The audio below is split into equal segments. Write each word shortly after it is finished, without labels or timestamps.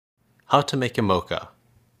How to make a mocha.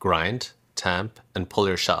 Grind, tamp, and pull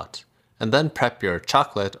your shot, and then prep your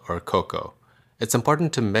chocolate or cocoa. It's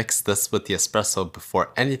important to mix this with the espresso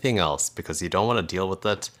before anything else because you don't want to deal with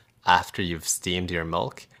it after you've steamed your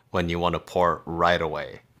milk when you want to pour right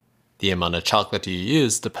away. The amount of chocolate you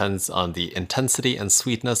use depends on the intensity and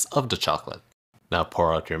sweetness of the chocolate. Now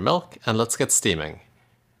pour out your milk and let's get steaming.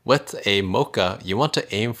 With a mocha, you want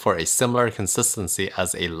to aim for a similar consistency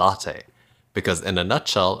as a latte, because in a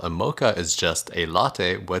nutshell, a mocha is just a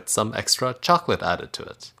latte with some extra chocolate added to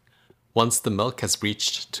it. Once the milk has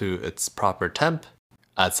reached to its proper temp,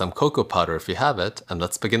 add some cocoa powder if you have it, and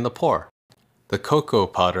let's begin the pour. The cocoa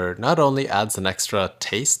powder not only adds an extra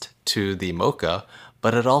taste to the mocha,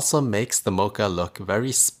 but it also makes the mocha look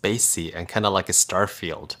very spacey and kind of like a star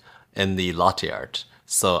field in the latte art.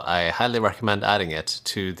 So I highly recommend adding it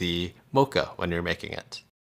to the mocha when you're making it.